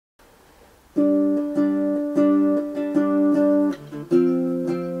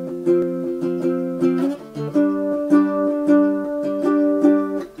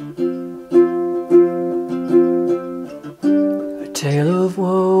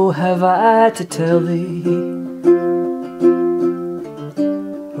woe have I to tell thee?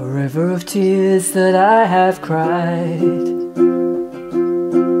 A river of tears that I have cried,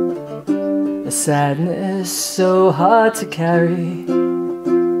 a sadness so hard to carry,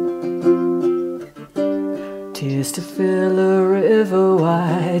 tears to fill a river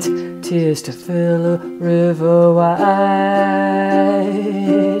wide, tears to fill a river wide.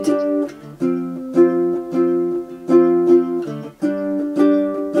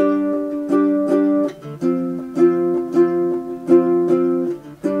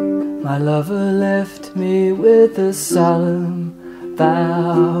 My lover left me with a solemn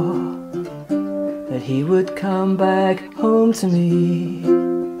vow that he would come back home to me.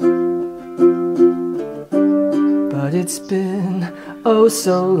 But it's been oh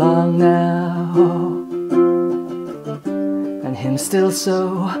so long now, and him still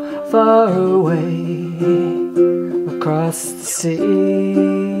so far away across the sea.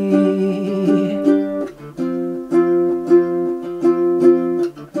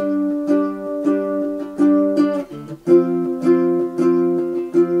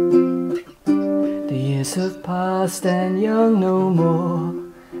 The years have passed and young no more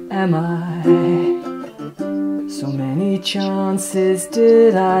am I. So many chances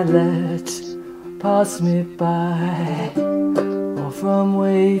did I let pass me by, all from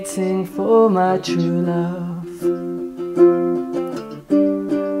waiting for my true love.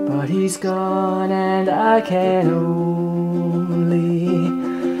 But he's gone and I can only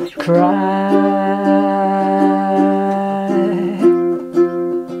cry.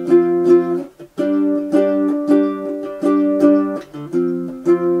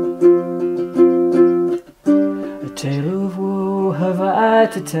 A tale of woe have I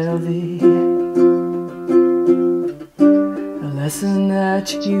to tell thee, a lesson that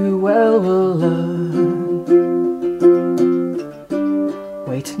you well will learn.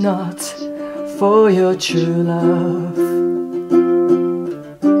 Wait not for your true love,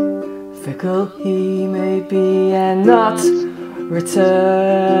 fickle he may be and not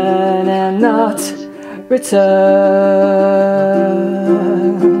return, and not return.